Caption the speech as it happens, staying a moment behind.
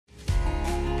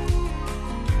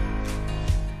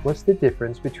what's the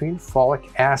difference between folic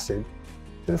acid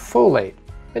and folate?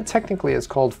 And technically it's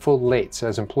called folates,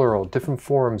 as in plural, different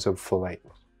forms of folate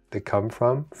that come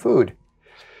from food.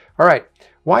 All right,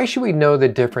 why should we know the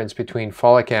difference between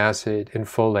folic acid and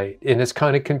folate? And it's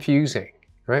kind of confusing,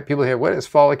 right? People hear, what is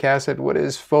folic acid? What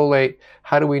is folate?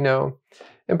 How do we know?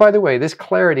 And by the way, this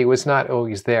clarity was not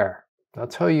always there. I'll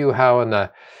tell you how in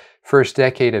the first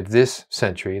decade of this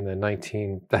century, in the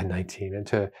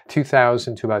into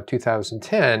 2000 to about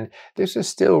 2010, this is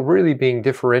still really being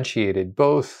differentiated.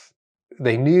 Both,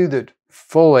 they knew that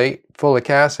folic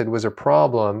acid was a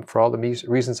problem for all the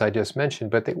reasons I just mentioned,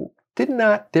 but they did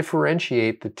not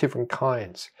differentiate the different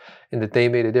kinds and that they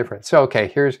made a difference. So,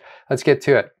 okay, let's get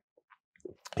to it.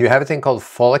 You have a thing called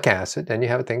folic acid and you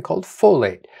have a thing called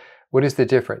folate. What is the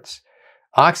difference?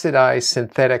 Oxidized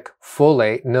synthetic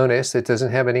folate, notice it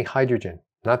doesn't have any hydrogen.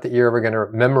 Not that you're ever going to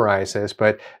memorize this,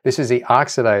 but this is the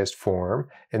oxidized form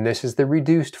and this is the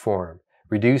reduced form.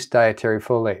 Reduced dietary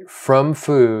folate from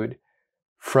food,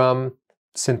 from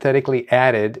synthetically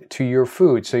added to your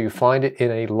food. So you find it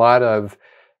in a lot of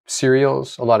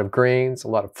cereals, a lot of grains, a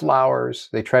lot of flours.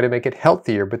 They try to make it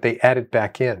healthier, but they add it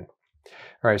back in.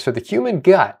 All right, so the human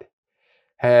gut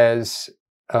has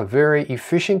a very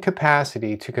efficient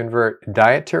capacity to convert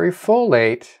dietary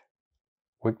folate,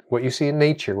 what you see in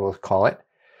nature, we'll call it,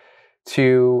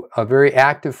 to a very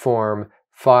active form,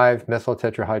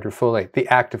 5-methyltetrahydrofolate, the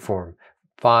active form,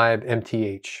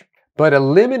 5-MTH. But a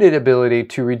limited ability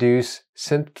to reduce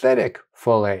synthetic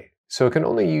folate. So it can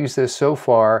only use this so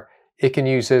far. It can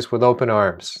use this with open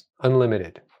arms,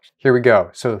 unlimited. Here we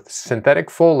go. So synthetic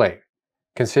folate,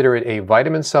 consider it a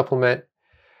vitamin supplement.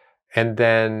 And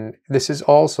then this has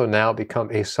also now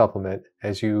become a supplement,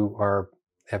 as you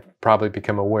have probably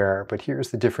become aware. But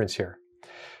here's the difference here.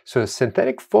 So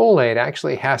synthetic folate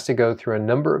actually has to go through a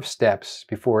number of steps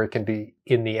before it can be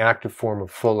in the active form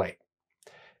of folate.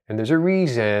 And there's a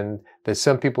reason that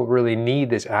some people really need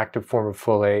this active form of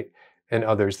folate and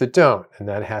others that don't. And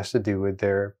that has to do with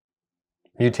their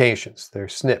mutations, their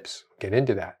SNPs. We'll get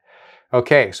into that.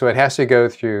 Okay, so it has to go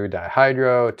through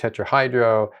dihydro,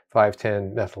 tetrahydro,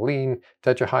 5,10-methylene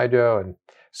tetrahydro, and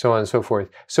so on and so forth.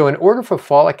 So in order for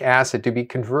folic acid to be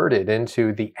converted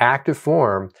into the active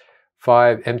form,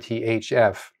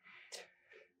 5-MTHF,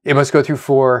 it must go through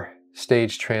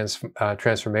 4-stage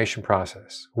transformation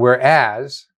process.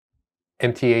 Whereas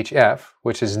MTHF,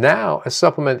 which is now a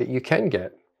supplement that you can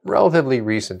get, relatively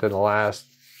recent in the last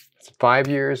 5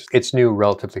 years, it's new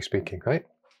relatively speaking, right?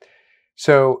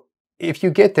 So if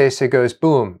you get this, it goes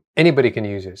boom, anybody can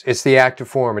use this. It's the active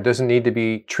form. It doesn't need to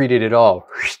be treated at all.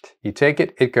 You take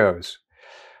it, it goes.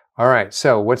 All right,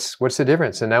 so what's the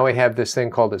difference? And now we have this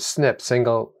thing called a SNP,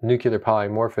 single nuclear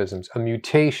polymorphisms, a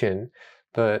mutation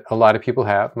that a lot of people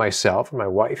have, myself and my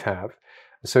wife have,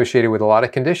 associated with a lot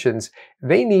of conditions.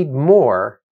 They need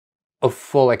more of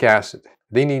folic acid.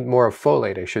 They need more of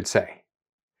folate, I should say,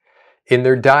 in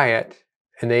their diet.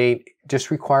 And they just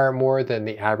require more than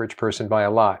the average person by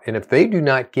a lot. And if they do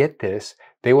not get this,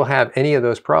 they will have any of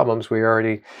those problems we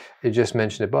already just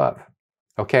mentioned above.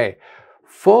 Okay,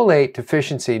 folate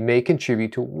deficiency may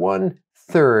contribute to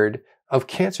 1/3 of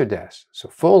cancer deaths. So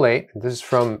folate, and this is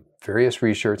from various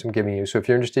research I'm giving you, so if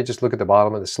you're interested, just look at the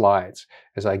bottom of the slides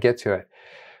as I get to it,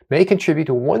 may contribute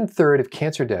to 1/3 of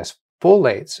cancer deaths.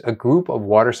 Folates, a group of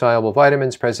water-soluble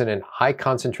vitamins present in high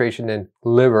concentration in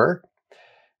liver,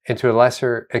 and to a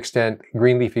lesser extent,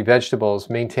 green leafy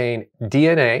vegetables, maintain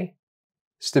DNA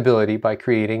stability by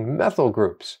creating methyl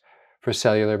groups for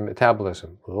cellular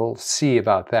metabolism. We'll see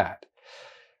about that.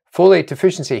 Folate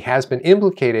deficiency has been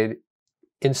implicated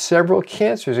in several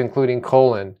cancers, including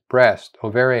colon, breast,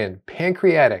 ovarian,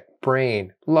 pancreatic,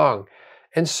 brain, lung,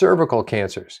 and cervical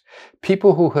cancers.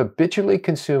 People who habitually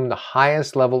consume the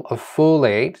highest level of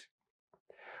folate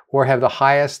or have the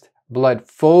highest blood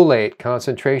folate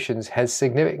concentrations has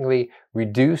significantly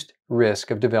reduced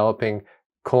risk of developing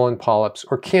colon polyps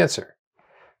or cancer.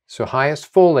 So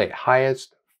highest folate,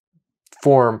 highest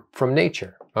form from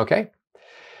nature, okay?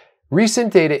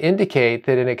 Recent data indicate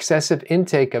that an excessive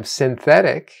intake of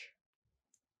synthetic,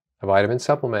 a vitamin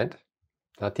supplement,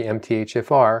 not the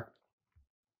MTHFR,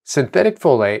 synthetic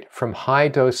folate from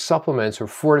high-dose supplements or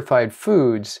fortified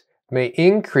foods may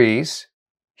increase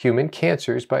human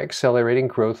cancers by accelerating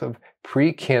growth of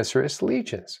precancerous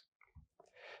lesions.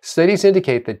 Studies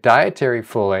indicate that dietary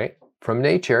folate from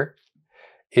nature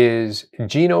is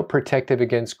genoprotective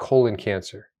against colon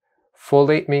cancer.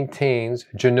 Folate maintains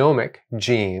genomic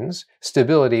genes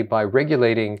stability by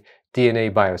regulating DNA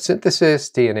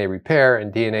biosynthesis, DNA repair,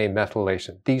 and DNA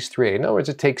methylation. These three. In other words,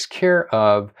 it takes care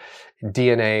of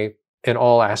DNA in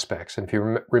all aspects. And if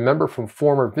you remember from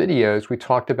former videos, we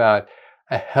talked about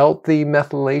a healthy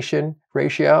methylation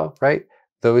ratio, right?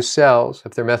 Those cells,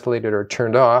 if they're methylated, are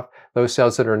turned off. Those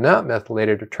cells that are not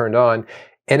methylated are turned on.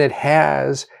 And it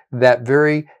has that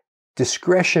very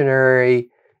discretionary,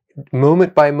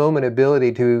 moment-by-moment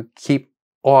ability to keep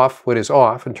off what is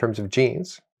off in terms of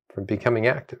genes from becoming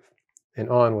active and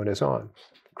on what is on.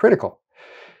 Critical.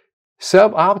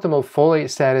 Suboptimal folate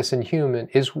status in human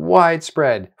is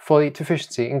widespread. Folate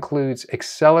deficiency includes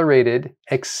accelerated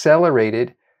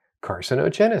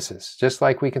carcinogenesis, just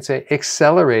like we can say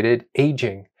accelerated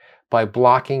aging by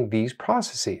blocking these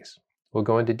processes. We'll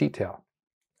go into detail.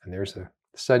 And there's a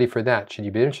study for that, should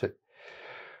you be interested.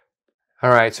 All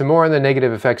right, so more on the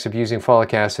negative effects of using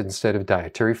folic acid instead of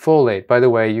dietary folate. By the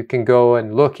way, you can go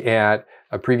and look at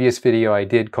a previous video I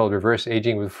did called Reverse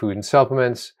Aging with Food and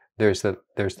Supplements. There's the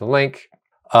link,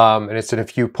 and it's in a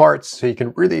few parts, so you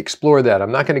can really explore that.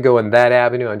 I'm not going to go in that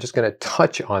avenue. I'm just going to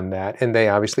touch on that, and they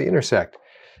obviously intersect.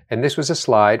 And this was a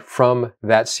slide from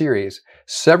that series.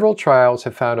 Several trials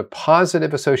have found a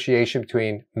positive association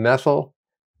between methyl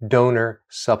donor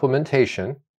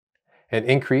supplementation and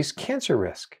increased cancer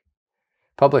risk.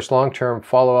 Published long-term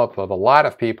follow-up of a lot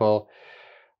of people,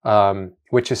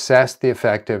 which assessed the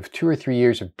effect of 2 or 3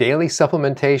 years of daily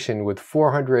supplementation with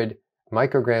 400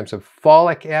 micrograms of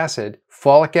folic acid,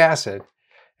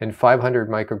 and 500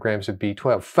 micrograms of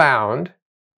B12, found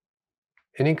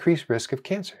an increased risk of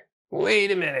cancer.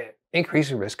 Wait a minute,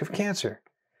 increased risk of cancer.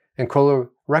 And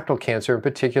colorectal cancer in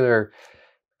particular,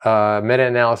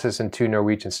 meta-analysis in 2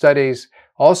 Norwegian studies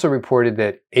also reported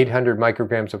that 800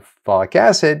 micrograms of folic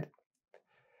acid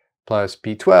plus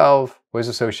B12 was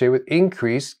associated with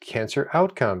increased cancer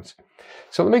outcomes.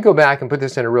 So let me go back and put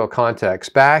this in a real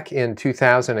context. Back in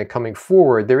 2000 and coming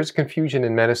forward, there was confusion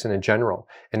in medicine in general.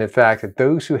 And in fact, that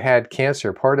those who had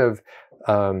cancer, part of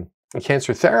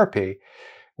cancer therapy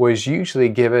was usually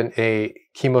given a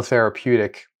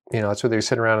chemotherapeutic, that's where they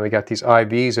sit around and they got these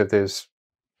IVs of this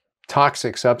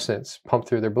toxic substance pumped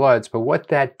through their bloods. But what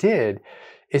that did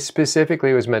is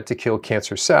specifically was meant to kill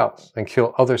cancer cells and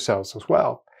kill other cells as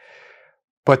well.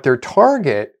 But their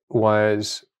target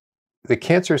was the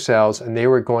cancer cells, and they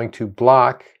were going to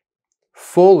block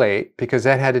folate because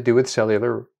that had to do with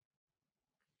cellular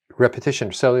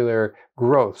repetition, cellular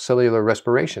growth, cellular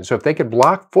respiration. So if they could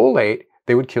block folate,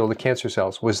 they would kill the cancer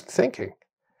cells, was the thinking.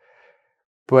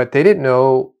 But they didn't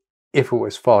know if it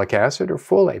was folic acid or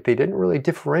folate. They didn't really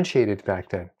differentiate it back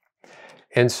then.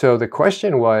 And so the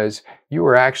question was, you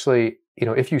were actually,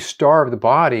 if you starve the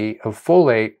body of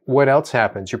folate, what else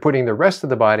happens? You're putting the rest of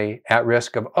the body at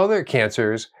risk of other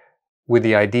cancers with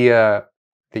the idea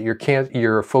that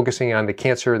you're focusing on the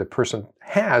cancer the person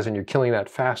has and you're killing that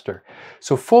faster.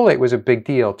 So folate was a big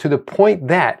deal to the point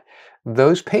that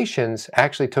those patients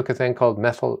actually took a thing called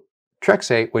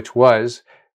methotrexate, which was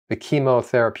the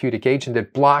chemotherapeutic agent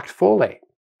that blocked folate.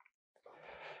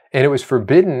 And it was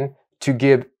forbidden to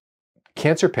give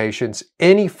cancer patients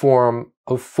any form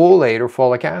of folate or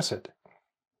folic acid.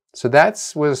 So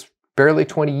that was barely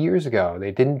 20 years ago.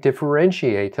 They didn't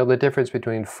differentiate, tell the difference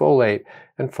between folate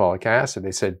and folic acid.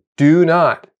 They said, do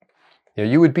not.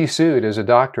 You would be sued as a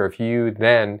doctor if you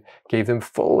then gave them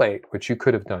folate, which you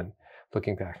could have done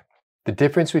looking back. The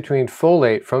difference between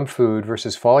folate from food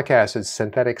versus folic acid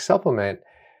synthetic supplement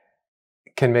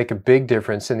can make a big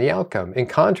difference in the outcome. In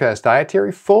contrast,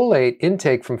 dietary folate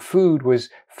intake from food was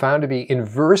found to be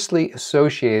inversely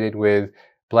associated with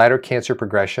bladder cancer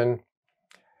progression,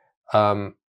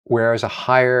 whereas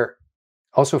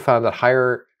also found a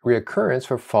higher reoccurrence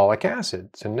for folic acid.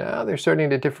 So now they're starting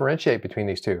to differentiate between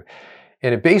these two.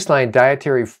 And a baseline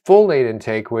dietary folate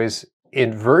intake was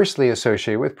inversely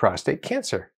associated with prostate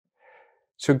cancer.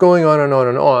 So going on and on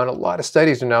and on, a lot of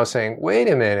studies are now saying, wait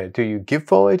a minute, do you give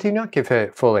folate? Do you not give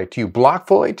folate? Do you block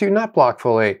folate? Do you not block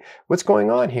folate? What's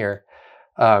going on here?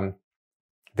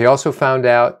 They also found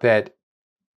out that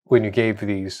when you gave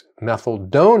these methyl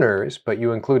donors, but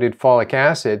you included folic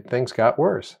acid, things got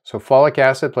worse. So folic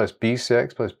acid plus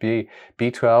B6 plus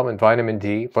B12 and vitamin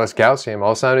D plus calcium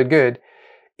all sounded good.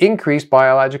 Increased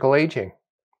biological aging,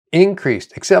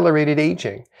 accelerated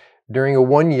aging during a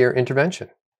 1-year intervention.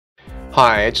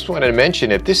 Hi, I just wanted to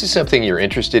mention, if this is something you're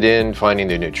interested in, finding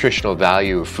the nutritional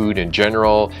value of food in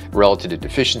general, relative to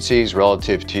deficiencies,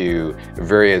 relative to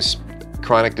various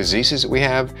chronic diseases that we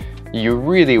have, you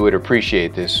really would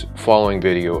appreciate this following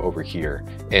video over here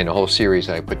and a whole series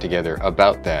I put together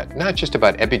about that. Not just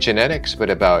about epigenetics, but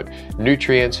about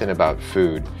nutrients and about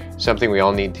food. Something we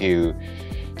all need to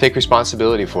take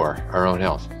responsibility for, our own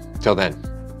health. Till then.